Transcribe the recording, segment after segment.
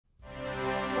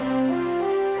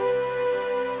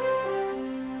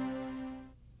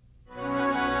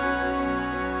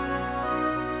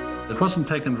wasn't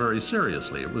taken very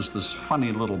seriously. It was this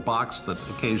funny little box that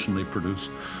occasionally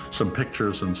produced some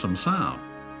pictures and some sound.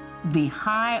 The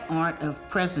high art of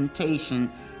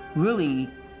presentation really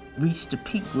reached a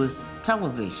peak with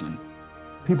television.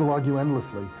 People argue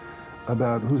endlessly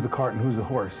about who's the cart and who's the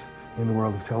horse in the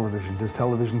world of television. Does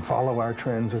television follow our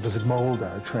trends, or does it mold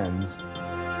our trends?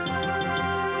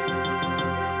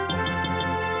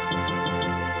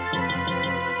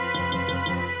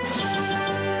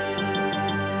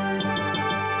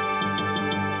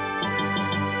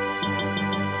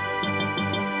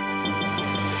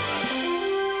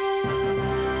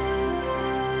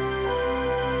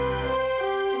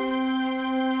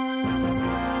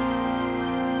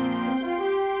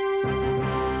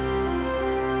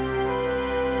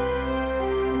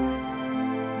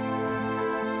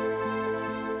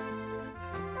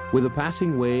 With a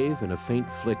passing wave and a faint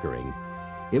flickering,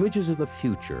 images of the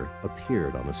future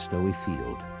appeared on a snowy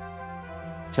field.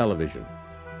 Television.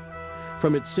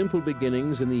 From its simple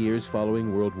beginnings in the years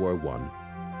following World War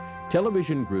I,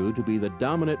 television grew to be the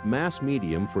dominant mass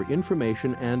medium for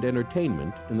information and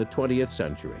entertainment in the 20th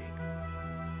century.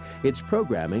 Its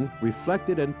programming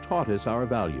reflected and taught us our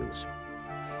values.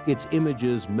 Its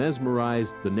images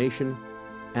mesmerized the nation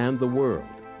and the world.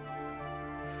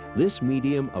 This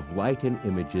medium of light and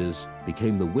images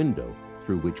became the window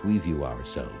through which we view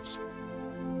ourselves.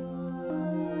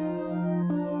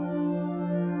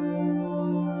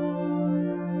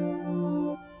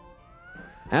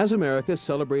 As America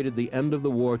celebrated the end of the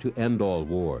war to end all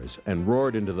wars and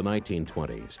roared into the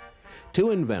 1920s,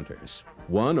 two inventors,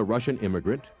 one a Russian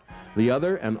immigrant, the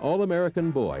other an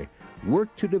all-American boy,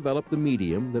 worked to develop the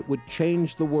medium that would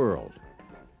change the world.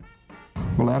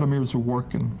 Vladimir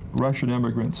Zworykin, Russian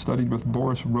immigrant, studied with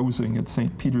Boris Rosing at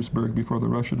St. Petersburg before the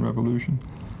Russian Revolution,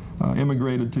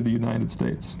 immigrated to the United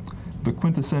States. The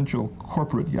quintessential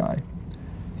corporate guy.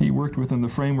 He worked within the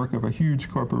framework of a huge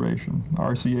corporation,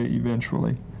 RCA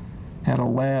eventually, had a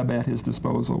lab at his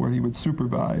disposal where he would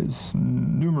supervise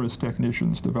numerous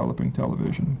technicians developing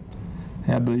television,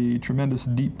 had the tremendous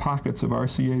deep pockets of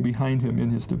RCA behind him in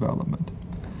his development.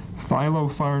 Philo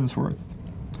Farnsworth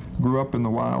grew up in the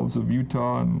wilds of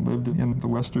Utah and lived in the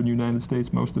western United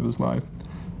States most of his life.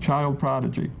 Child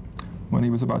prodigy. When he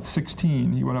was about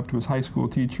 16, he went up to his high school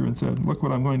teacher and said, "Look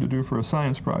what I'm going to do for a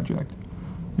science project."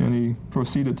 And he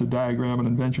proceeded to diagram an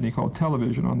invention he called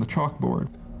television on the chalkboard.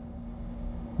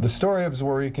 The story of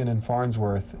Zworykin and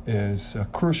Farnsworth is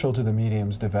crucial to the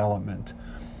medium's development.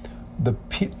 The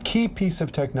key piece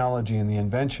of technology in the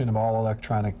invention of all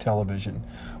electronic television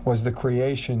was the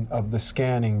creation of the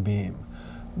scanning beam,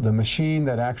 the machine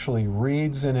that actually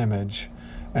reads an image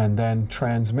and then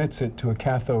transmits it to a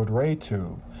cathode ray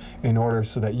tube in order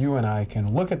so that you and I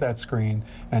can look at that screen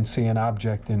and see an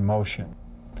object in motion.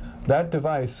 That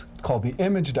device, called the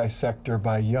image dissector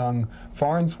by young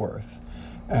Farnsworth,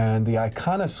 and the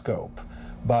iconoscope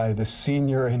by the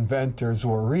senior inventor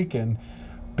Zworykin,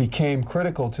 became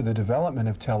critical to the development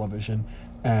of television.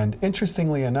 And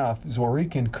interestingly enough,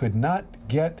 Zworykin could not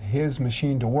get his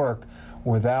machine to work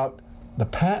without the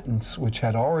patents which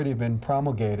had already been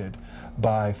promulgated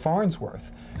by Farnsworth.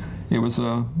 It was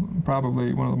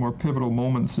probably one of the more pivotal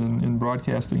moments in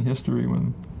broadcasting history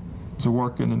when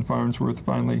Zworykin and Farnsworth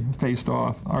finally faced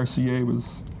off. RCA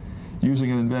was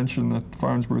using an invention that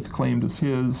Farnsworth claimed as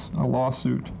his. A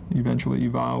lawsuit eventually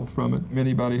evolved from it.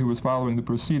 Anybody who was following the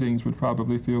proceedings would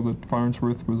probably feel that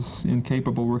Farnsworth was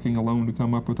incapable, working alone, to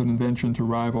come up with an invention to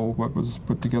rival what was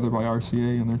put together by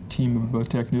RCA and their team of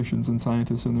technicians and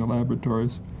scientists in their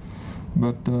laboratories.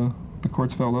 But the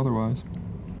courts felt otherwise.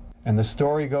 And the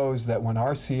story goes that when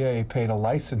RCA paid a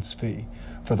license fee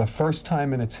for the first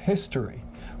time in its history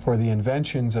for the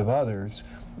inventions of others,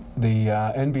 the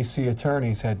NBC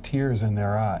attorneys had tears in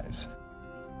their eyes.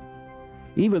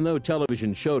 Even though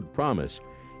television showed promise,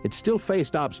 it still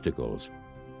faced obstacles.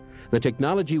 The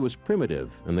technology was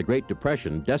primitive, and the Great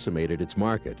Depression decimated its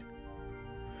market.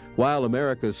 While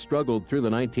America struggled through the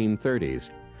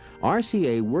 1930s,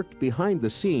 RCA worked behind the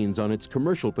scenes on its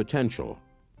commercial potential.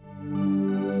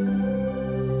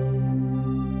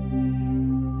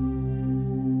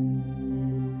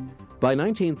 By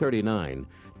 1939,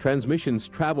 transmissions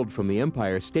traveled from the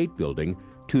Empire State Building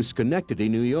to Schenectady,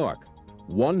 New York,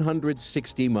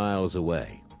 160 miles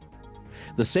away.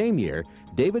 The same year,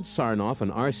 David Sarnoff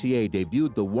and RCA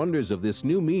debuted the wonders of this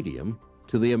new medium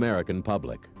to the American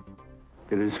public.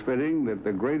 It is fitting that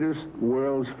the greatest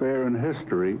World's Fair in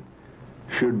history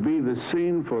should be the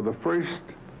scene for the first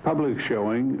public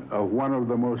showing of one of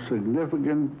the most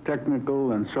significant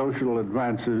technical and social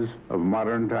advances of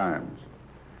modern times.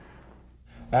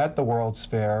 At the World's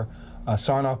Fair,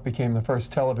 Sarnoff became the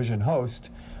first television host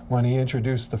when he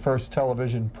introduced the first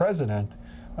television president,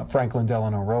 Franklin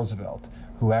Delano Roosevelt,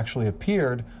 who actually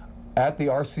appeared at the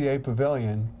RCA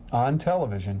Pavilion on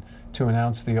television to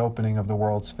announce the opening of the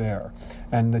World's Fair.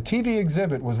 And the TV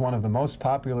exhibit was one of the most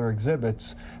popular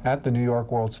exhibits at the New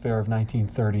York World's Fair of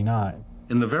 1939.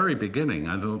 In the very beginning,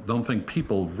 I don't think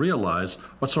people realized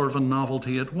what sort of a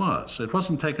novelty it was. It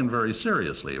wasn't taken very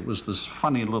seriously. It was this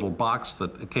funny little box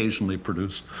that occasionally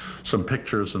produced some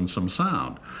pictures and some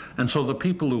sound. And so the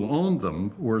people who owned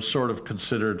them were sort of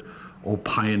considered,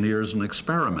 pioneers and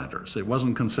experimenters. It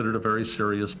wasn't considered a very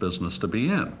serious business to be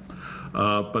in.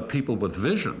 But people with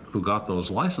vision who got those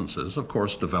licenses, of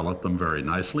course, developed them very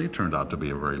nicely. It turned out to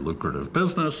be a very lucrative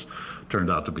business,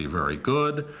 turned out to be very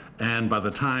good. And by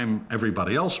the time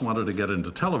everybody else wanted to get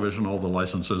into television, all the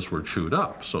licenses were chewed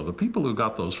up. So the people who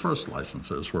got those first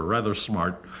licenses were rather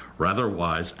smart, rather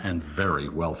wise, and very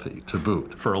wealthy to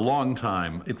boot. For a long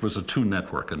time, it was a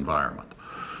two-network environment.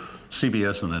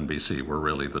 CBS and NBC were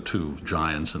really the two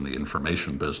giants in the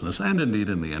information business and indeed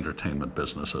in the entertainment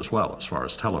business as well, as far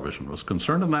as television was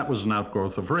concerned, and that was an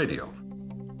outgrowth of radio.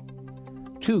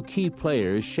 Two key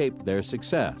players shaped their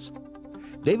success: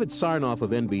 David Sarnoff of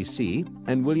NBC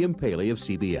and William Paley of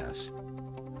CBS.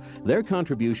 Their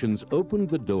contributions opened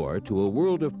the door to a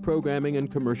world of programming and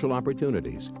commercial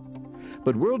opportunities.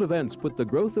 But world events put the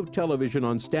growth of television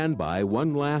on standby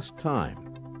one last time.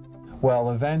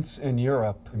 Well, events in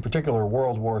Europe, in particular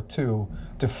World War II,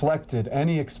 deflected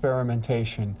any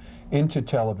experimentation into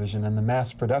television and the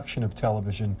mass production of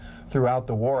television throughout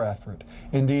the war effort.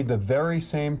 Indeed, the very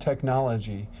same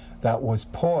technology that was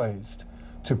poised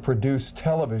to produce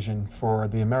television for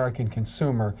the American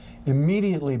consumer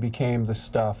immediately became the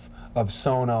stuff of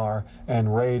sonar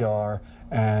and radar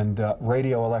and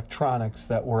radio electronics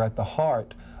that were at the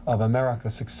heart of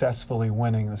America successfully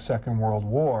winning the Second World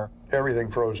War. Everything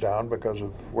froze down because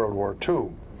of World War II,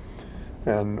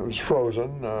 and it was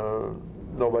frozen.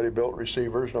 Nobody built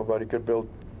receivers, nobody could build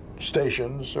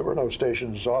stations. There were no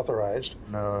stations authorized.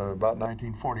 About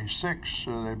 1946,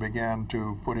 they began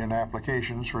to put in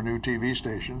applications for new TV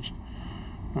stations.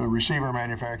 Receiver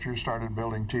manufacturers started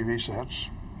building TV sets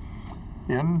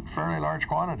in fairly large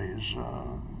quantities.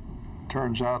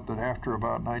 Turns out that after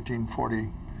about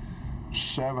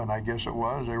 1947, I guess it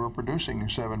was, they were producing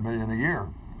 7 million a year.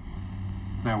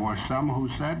 There were some who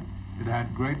said it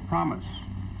had great promise.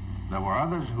 There were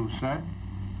others who said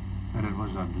that it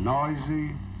was a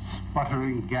noisy,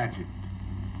 sputtering gadget,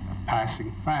 a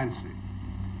passing fancy.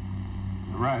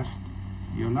 The rest,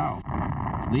 you know.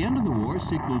 The end of the war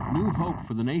signaled new hope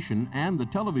for the nation and the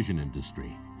television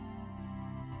industry.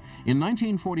 In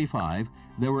 1945,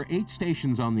 there were 8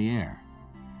 stations on the air.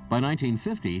 By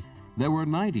 1950, there were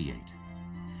 98.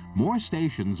 More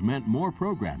stations meant more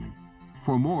programming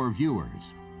for more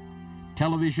viewers.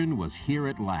 Television was here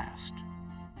at last.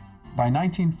 By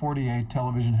 1948,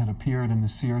 television had appeared in the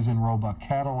Sears and Roebuck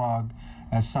catalog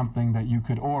as something that you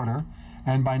could order,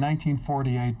 and by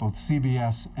 1948, both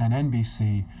CBS and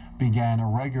NBC began a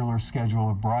regular schedule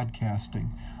of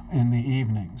broadcasting in the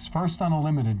evenings, first on a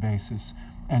limited basis,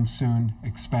 and soon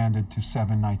expanded to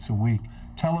 7 nights a week.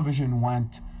 Television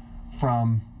went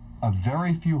from a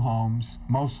very few homes,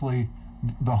 mostly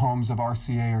the homes of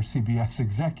RCA or CBS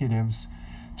executives,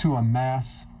 to a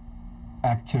mass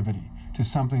activity, to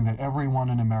something that everyone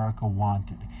in America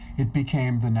wanted. It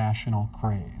became the national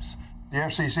craze. The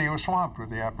FCC was swamped with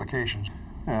the applications,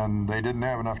 and they didn't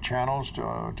have enough channels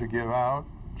to give out,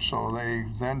 so they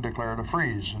then declared a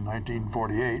freeze in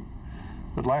 1948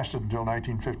 that lasted until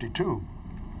 1952.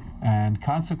 And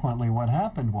consequently, what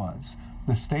happened was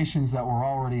the stations that were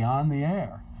already on the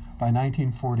air by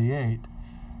 1948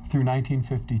 through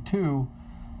 1952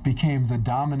 became the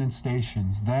dominant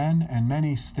stations then, and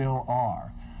many still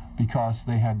are, because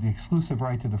they had the exclusive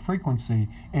right to the frequency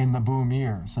in the boom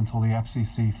years until the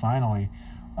FCC finally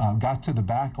got to the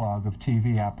backlog of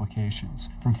TV applications.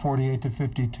 From 48 to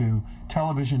 52,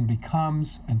 television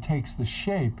becomes and takes the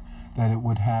shape that it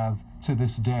would have to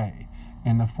this day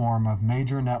in the form of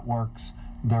major networks,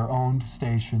 their owned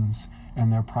stations,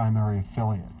 and their primary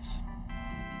affiliates.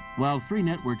 While 3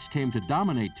 networks came to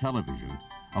dominate television,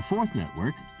 a 4th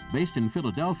network, based in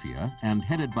Philadelphia and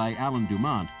headed by Alan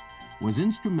Dumont, was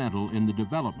instrumental in the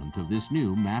development of this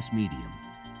new mass medium.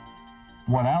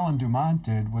 What Alan Dumont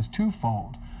did was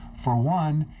twofold. For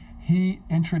one, he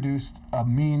introduced a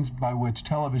means by which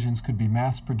televisions could be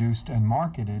mass-produced and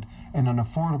marketed in an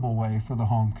affordable way for the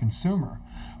home consumer.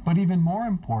 But even more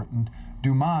important,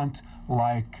 Dumont,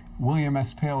 like William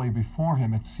S. Paley before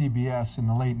him at CBS in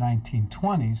the late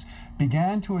 1920s,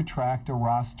 began to attract a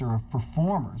roster of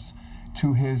performers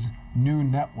to his new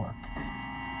network.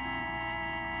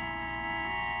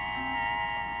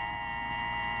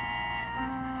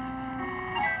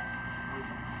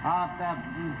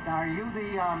 Are you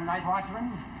the night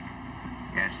watchman?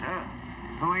 Yes, sir.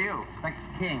 Who are you? Inspector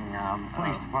King,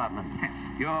 police department.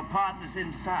 Your partner's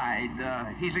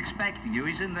inside. He's expecting you.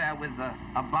 He's in there with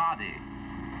a body.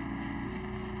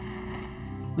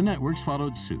 The networks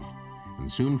followed suit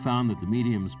and soon found that the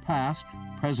mediums past,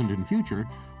 present, and future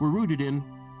were rooted in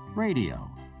radio.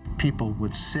 People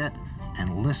would sit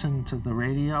and listen to the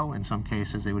radio. In some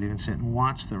cases, they would even sit and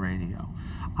watch the radio.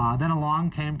 Then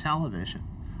along came television.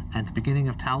 At the beginning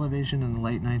of television in the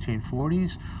late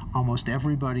 1940s, almost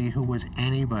everybody who was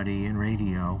anybody in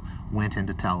radio went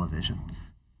into television.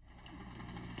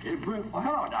 Oh,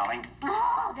 hello, darling.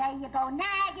 Oh, there you go,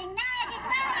 nagging, nagging.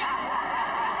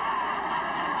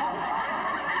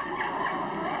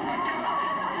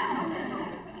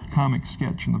 Comic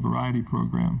sketch and the variety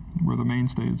program were the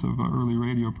mainstays of early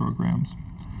radio programs,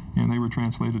 and they were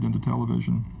translated into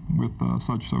television with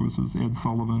such shows as Ed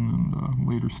Sullivan and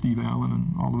later Steve Allen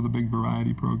and all of the big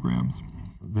variety programs.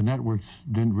 The networks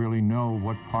didn't really know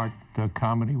what part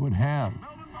comedy would have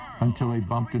until they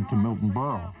bumped into Milton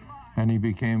Berle, and he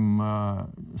became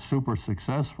super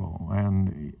successful.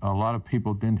 And a lot of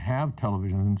people didn't have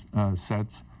television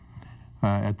sets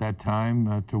at that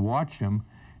time to watch him.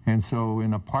 And so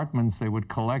in apartments, they would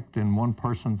collect in one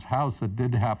person's house that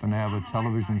did happen to have a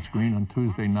television screen on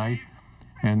Tuesday night.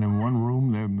 And in one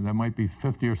room, there might be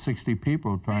 50 or 60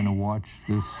 people trying to watch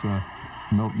this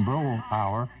Milton Berle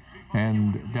hour.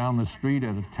 And down the street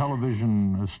at a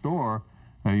television store,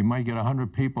 you might get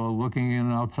 100 people looking in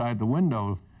and outside the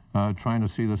window trying to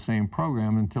see the same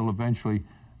program, until eventually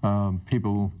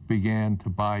people began to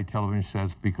buy television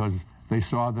sets because they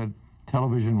saw that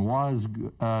television was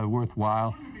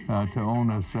worthwhile to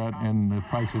own a set, and the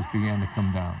prices began to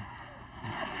come down.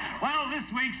 Well, this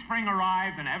week spring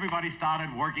arrived and everybody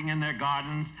started working in their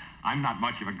gardens. I'm not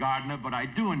much of a gardener, but I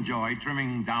do enjoy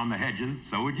trimming down the hedges.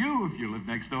 So would you if you lived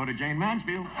next door to Jane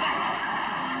Mansfield.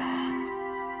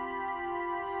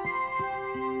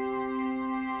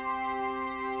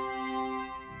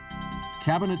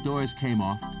 Cabinet doors came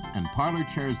off, and parlor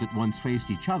chairs that once faced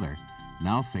each other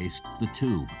now faced the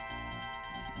tube.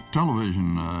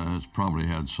 Television has probably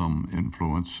had some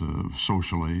influence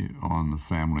socially on the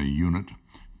family unit.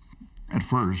 At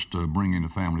first, bringing the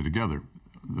family together.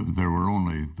 There were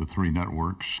only the three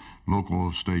networks.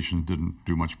 Local stations didn't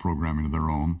do much programming of their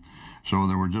own. So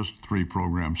there were just three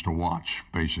programs to watch,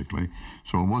 basically.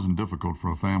 So it wasn't difficult for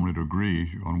a family to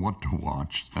agree on what to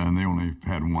watch. And they only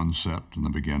had one set in the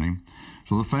beginning.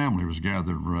 So the family was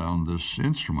gathered around this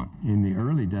instrument. In the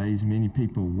early days, many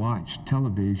people watched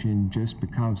television just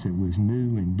because it was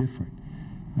new and different.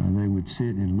 They would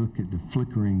sit and look at the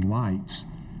flickering lights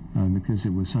because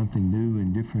it was something new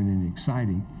and different and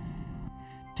exciting.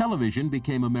 Television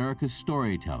became America's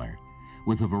storyteller,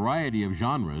 with a variety of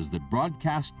genres that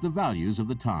broadcast the values of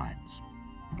the times.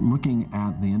 Looking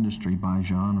at the industry by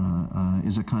genre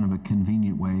is a kind of a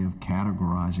convenient way of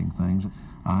categorizing things.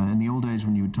 In the old days,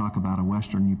 when you would talk about a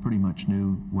Western, you pretty much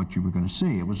knew what you were going to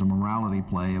see. It was a morality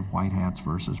play of white hats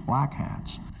versus black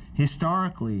hats.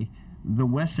 Historically, the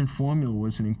Western formula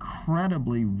was an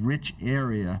incredibly rich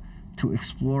area to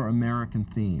explore American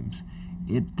themes.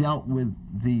 It dealt with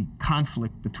the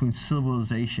conflict between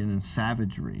civilization and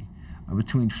savagery,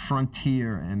 between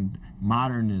frontier and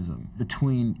modernism,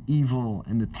 between evil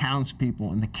and the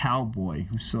townspeople and the cowboy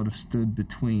who sort of stood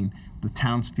between the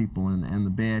townspeople and the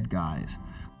bad guys.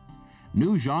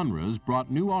 New genres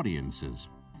brought new audiences.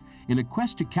 In a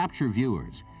quest to capture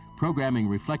viewers, programming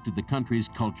reflected the country's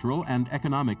cultural and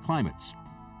economic climates.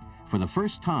 For the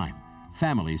first time,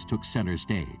 families took center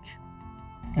stage.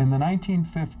 In the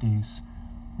 1950s,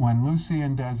 when Lucy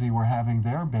and Desi were having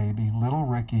their baby, little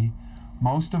Ricky,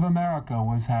 most of America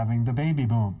was having the baby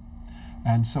boom.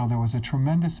 And so there was a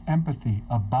tremendous empathy,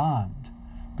 a bond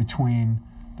between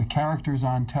the characters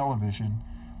on television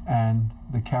and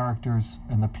the characters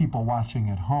and the people watching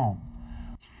at home.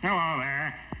 Hello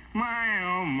there. My,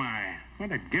 oh my.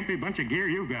 What a gimpy bunch of gear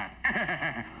you got.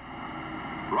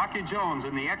 Rocky Jones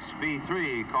in the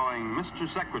XB3 calling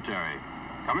Mr. Secretary.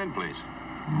 Come in, please.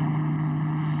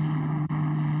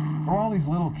 There are all these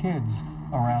little kids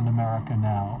around America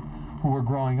now who are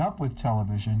growing up with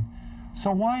television,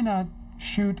 so why not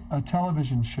shoot a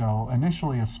television show,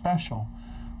 initially a special,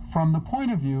 from the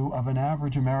point of view of an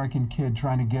average American kid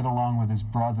trying to get along with his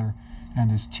brother and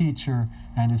his teacher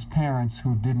and his parents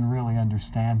who didn't really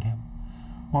understand him.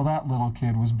 Well, that little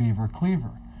kid was Beaver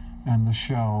Cleaver, and the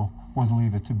show was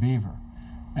Leave It to Beaver.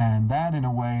 And that, in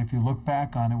a way, if you look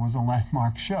back on it, was a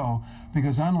landmark show,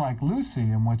 because unlike Lucy,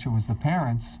 in which it was the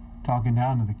parents talking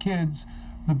down to the kids,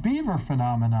 the Beaver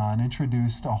phenomenon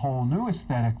introduced a whole new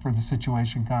aesthetic for the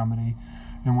situation comedy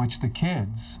in which the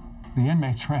kids, the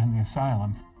inmates, ran the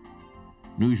asylum.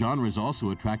 New genres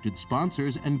also attracted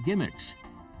sponsors and gimmicks.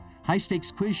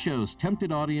 High-stakes quiz shows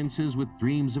tempted audiences with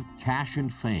dreams of cash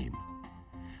and fame.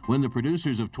 When the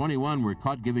producers of 21 were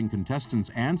caught giving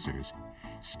contestants answers,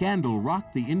 scandal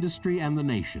rocked the industry and the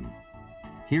nation.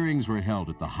 Hearings were held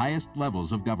at the highest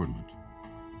levels of government.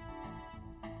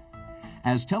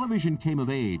 As television came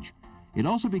of age, it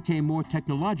also became more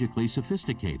technologically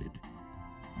sophisticated.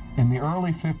 In the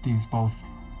early 50s, both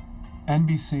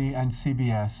NBC and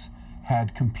CBS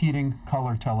had competing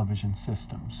color television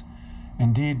systems.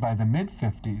 Indeed, by the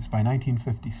mid-50s, by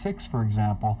 1956, for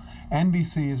example,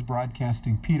 NBC is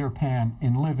broadcasting Peter Pan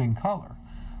in living color.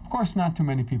 Of course, not too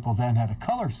many people then had a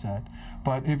color set,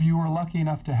 but if you were lucky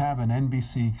enough to have an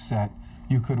NBC set,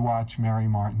 you could watch Mary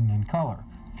Martin in color.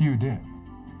 Few did.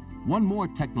 One more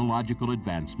technological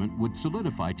advancement would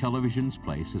solidify television's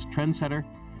place as trendsetter,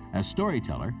 as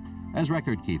storyteller, as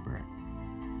record keeper.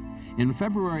 In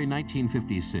February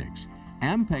 1956,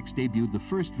 Ampex debuted the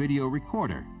first video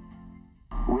recorder.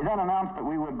 We then announced that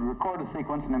we would record a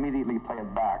sequence and immediately play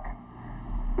it back.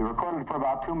 We recorded for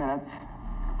about 2 minutes,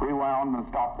 rewound and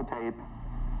stopped the tape,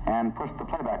 and pushed the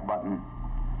playback button.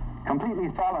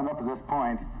 Completely silent up to this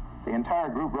point, the entire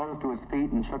group rose to its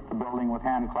feet and shook the building with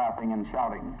hand clapping and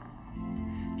shouting.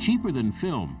 Cheaper than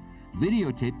film,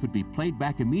 videotape could be played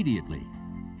back immediately.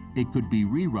 It could be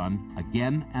rerun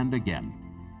again and again.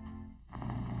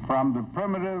 From the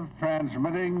primitive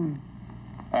transmitting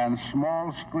and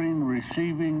small screen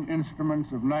receiving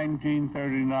instruments of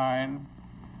 1939,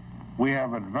 we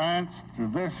have advanced to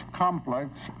this complex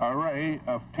array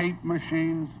of tape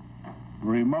machines,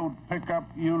 remote pickup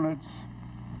units,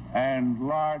 and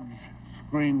large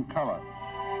screen color.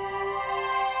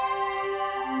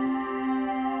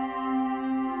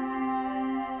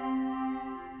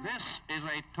 This is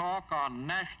a talk on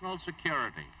national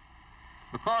security,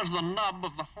 because the nub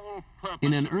of the whole purpose...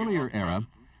 In an earlier era,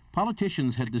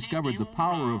 politicians had discovered the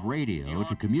power of radio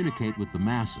to communicate with the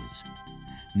masses.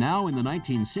 Now, in the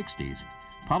 1960s,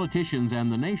 politicians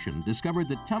and the nation discovered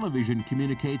that television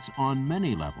communicates on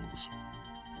many levels.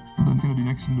 The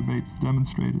Kennedy-Nixon debates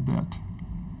demonstrated that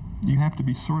you have to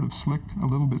be sort of slick, a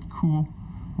little bit cool,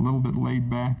 a little bit laid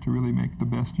back to really make the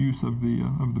best use of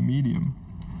the medium.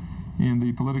 In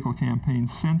the political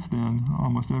campaigns since then,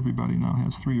 almost everybody now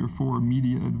has 3 or 4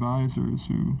 media advisors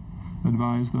who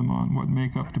advise them on what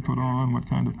makeup to put on, what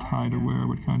kind of tie to wear,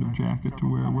 what kind of jacket to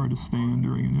wear, where to stand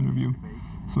during an interview.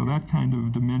 So that kind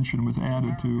of dimension was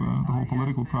added to the whole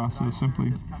political process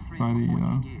simply by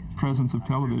the presence of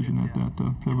television at that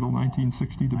pivotal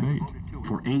 1960 debate.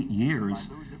 For 8 years,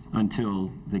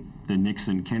 until the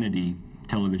Nixon-Kennedy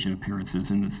television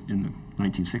appearances in the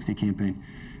 1960 campaign,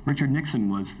 Richard Nixon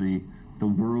was the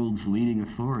world's leading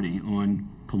authority on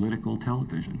political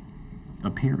television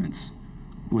appearance,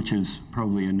 which is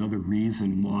probably another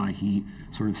reason why he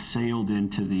sort of sailed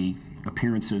into the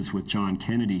appearances with John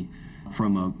Kennedy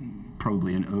from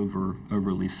probably an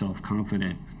overly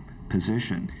self-confident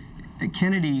position.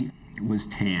 Kennedy was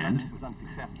tanned.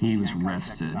 He was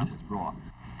rested.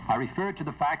 I refer to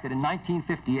the fact that in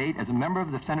 1958, as a member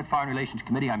of the Senate Foreign Relations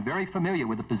Committee, I'm very familiar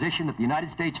with the position that the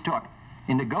United States took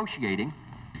in negotiating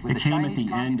with it came at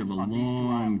the end of a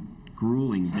long,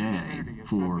 grueling day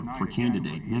for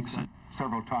candidate Nixon.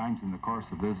 Several times in the course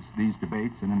of these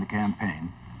debates and in the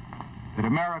campaign, that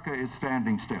America is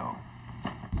standing still.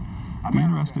 The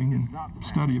interesting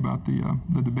study about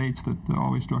the debates that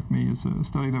always struck me is a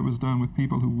study that was done with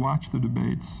people who watched the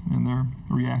debates and their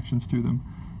reactions to them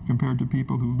compared to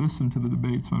people who listened to the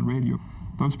debates on radio.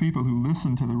 Those people who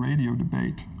listened to the radio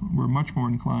debate were much more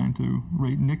inclined to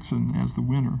rate Nixon as the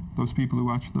winner. Those people who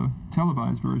watched the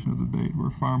televised version of the debate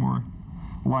were far more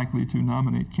likely to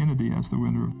nominate Kennedy as the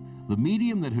winner. The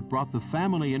medium that had brought the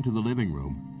family into the living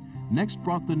room next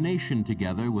brought the nation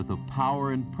together with a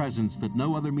power and presence that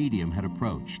no other medium had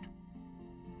approached.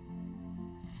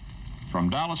 From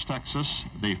Dallas, Texas,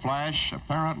 the flash,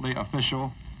 apparently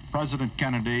official, President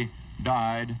Kennedy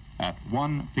died at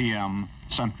 1 p.m.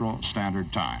 Central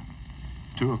Standard Time,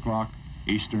 2 o'clock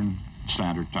Eastern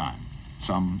Standard Time,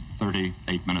 some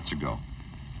 38 minutes ago.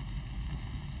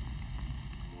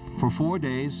 For 4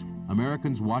 days,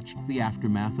 Americans watched the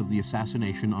aftermath of the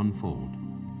assassination unfold,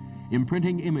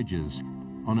 imprinting images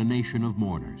on a nation of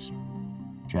mourners.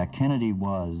 Jack Kennedy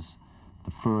was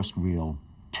the first real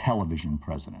television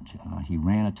president. He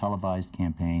ran a televised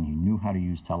campaign. He knew how to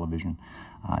use television.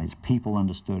 His people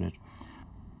understood it.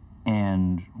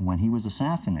 And when he was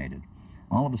assassinated,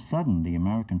 all of a sudden the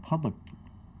American public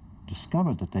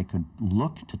discovered that they could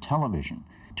look to television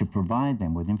to provide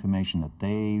them with information that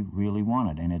they really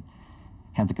wanted. And it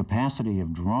had the capacity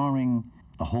of drawing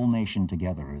the whole nation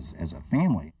together as a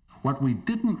family. What we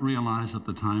didn't realize at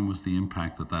the time was the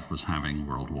impact that that was having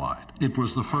worldwide. It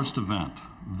was the first event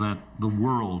that the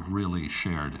world really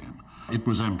shared in. It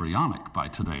was embryonic by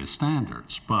today's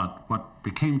standards, but what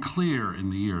became clear in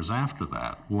the years after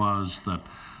that was that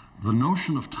the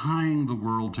notion of tying the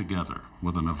world together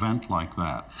with an event like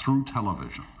that through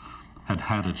television had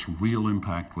had its real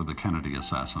impact with the Kennedy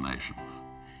assassination.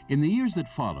 In the years that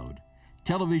followed,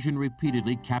 television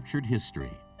repeatedly captured history,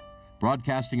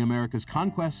 broadcasting America's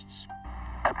conquests.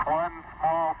 It's one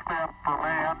small step for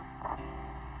man,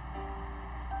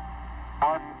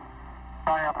 one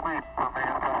giant leap for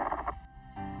mankind.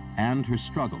 And her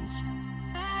struggles.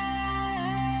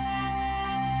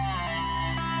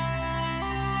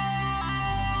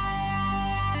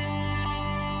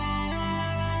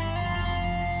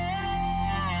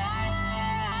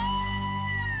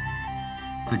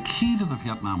 The key to the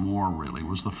Vietnam War, really,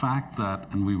 was the fact that,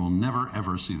 and we will never,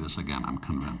 ever see this again, I'm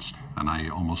convinced, and I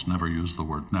almost never use the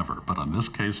word never, but in this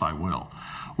case I will.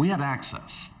 We had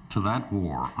access to that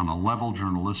war on a level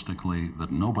journalistically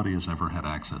that nobody has ever had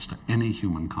access to any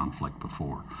human conflict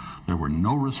before. There were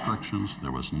no restrictions,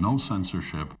 there was no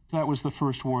censorship. That was the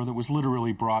first war that was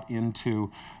literally brought into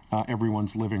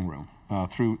everyone's living room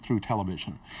through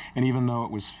television. And even though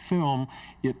it was film,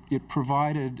 it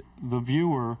provided the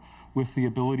viewer with the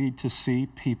ability to see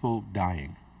people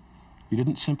dying. You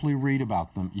didn't simply read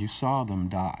about them, you saw them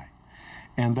die.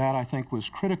 And that, I think, was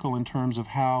critical in terms of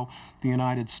how the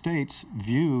United States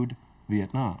viewed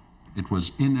Vietnam. It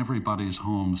was in everybody's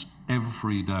homes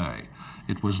every day.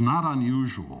 It was not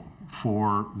unusual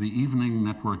for the evening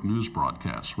network news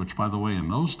broadcasts, which, by the way, in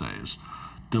those days,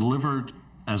 delivered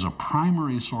as a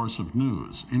primary source of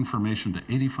news information to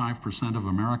 85% of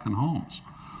American homes.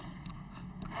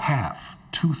 Half,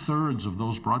 2/3 of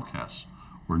those broadcasts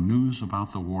were news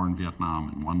about the war in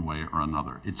Vietnam in one way or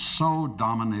another. It so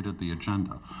dominated the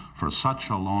agenda for such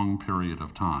a long period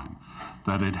of time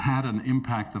that it had an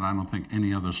impact that I don't think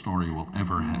any other story will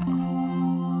ever have.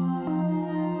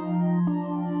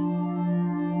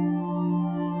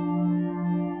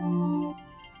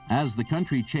 As the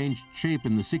country changed shape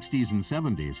in the 60s and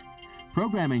 70s,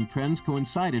 programming trends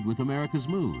coincided with America's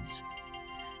moods.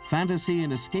 Fantasy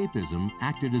and escapism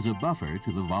acted as a buffer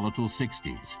to the volatile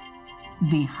 60s.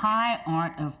 The high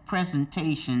art of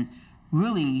presentation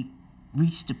really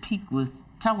reached a peak with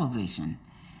television.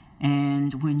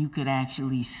 And when you could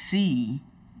actually see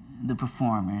the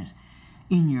performers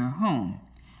in your home,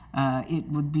 it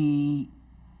would be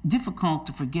difficult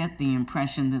to forget the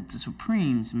impression that the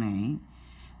Supremes made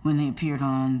when they appeared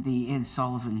on the Ed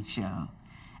Sullivan Show.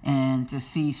 And to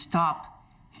see Stop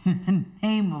in the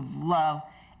Name of Love,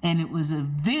 and it was a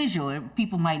visual.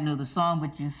 People might know the song,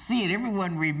 but you see it.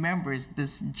 Everyone remembers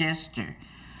this gesture.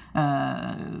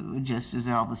 Just as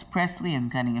Elvis Presley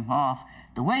and cutting him off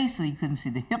the way so you couldn't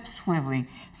see the hips swiveling.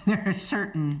 There are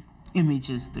certain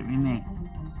images that remain.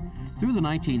 Through the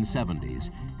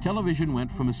 1970s, television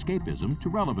went from escapism to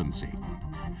relevancy.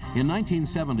 In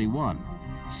 1971,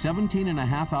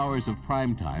 17.5 hours of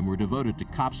primetime were devoted to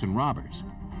cops and robbers.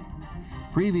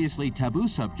 Previously taboo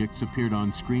subjects appeared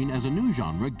on screen as a new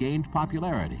genre gained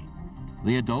popularity,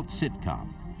 the adult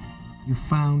sitcom. You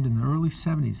found in the early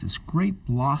 70s this great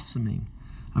blossoming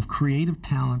of creative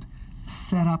talent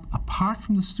set up apart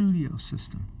from the studio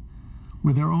system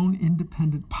with their own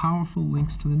independent, powerful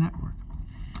links to the network.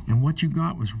 And what you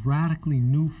got was radically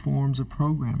new forms of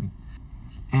programming.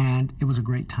 And it was a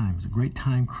great time. It was a great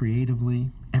time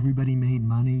creatively. Everybody made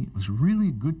money. It was really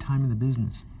a good time in the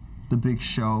business. The big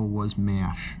show was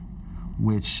MASH,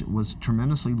 which was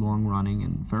tremendously long-running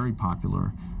and very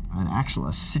popular, and actually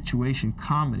a situation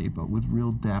comedy, but with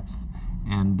real depth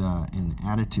and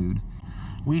attitude.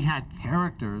 We had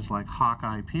characters like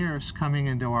Hawkeye Pierce coming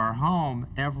into our home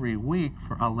every week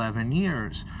for 11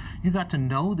 years. You got to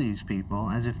know these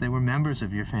people as if they were members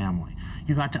of your family.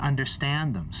 You got to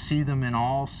understand them, see them in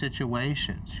all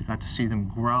situations. You got to see them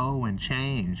grow and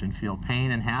change and feel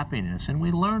pain and happiness, and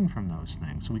we learned from those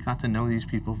things. We got to know these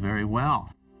people very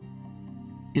well.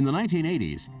 In the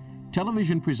 1980s,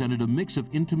 television presented a mix of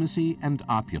intimacy and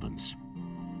opulence.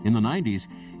 In the 90s,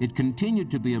 it continued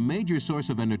to be a major source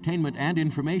of entertainment and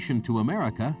information to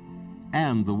America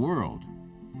and the world.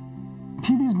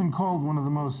 TV's been called one of the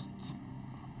most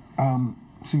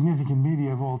significant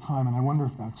media of all time, and I wonder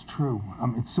if that's true.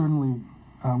 It's certainly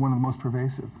one of the most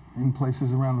pervasive. In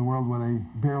places around the world where they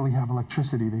barely have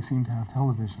electricity, they seem to have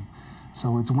television.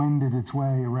 So it's wended its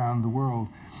way around the world.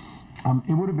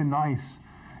 It would have been nice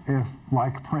if,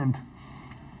 like print,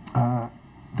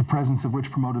 the presence of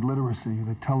which promoted literacy,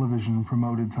 that television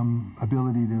promoted some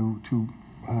ability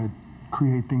to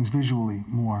create things visually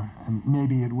more, and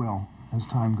maybe it will as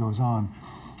time goes on.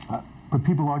 But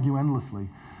people argue endlessly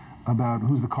about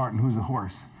who's the cart and who's the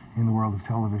horse in the world of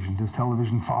television. Does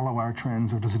television follow our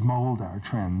trends, or does it mold our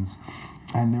trends?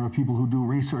 And there are people who do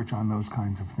research on those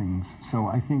kinds of things. So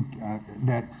I think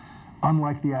that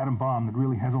unlike the atom bomb that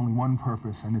really has only one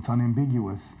purpose and it's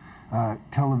unambiguous,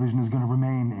 television is going to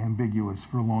remain ambiguous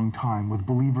for a long time, with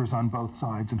believers on both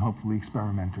sides and hopefully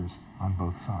experimenters on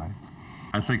both sides.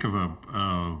 I think of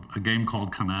a game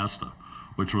called Canasta,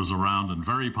 which was around and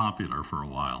very popular for a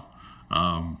while.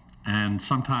 And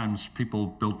sometimes people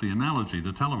built the analogy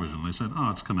to television. They said,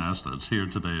 oh, it's canasta. It's here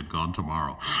today and gone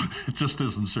tomorrow. It just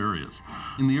isn't serious.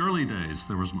 In the early days,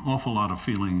 there was an awful lot of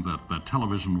feeling that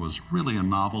television was really a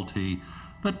novelty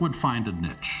that would find a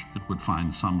niche. It would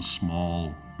find some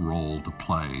small role to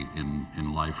play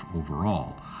in life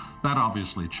overall. That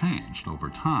obviously changed over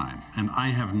time. And I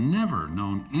have never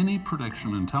known any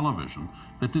prediction in television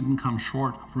that didn't come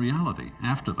short of reality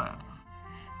after that.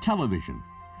 Television,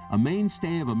 a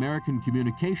mainstay of American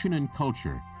communication and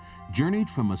culture, journeyed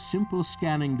from a simple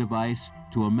scanning device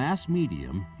to a mass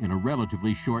medium in a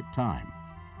relatively short time.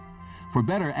 For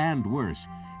better and worse,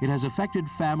 it has affected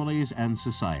families and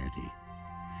society.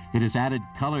 It has added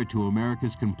color to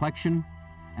America's complexion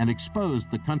and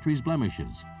exposed the country's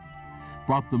blemishes,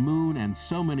 brought the moon and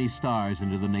so many stars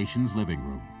into the nation's living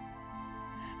room.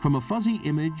 From a fuzzy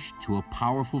image to a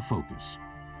powerful focus,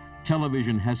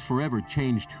 television has forever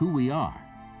changed who we are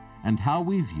and how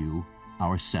we view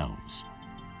ourselves.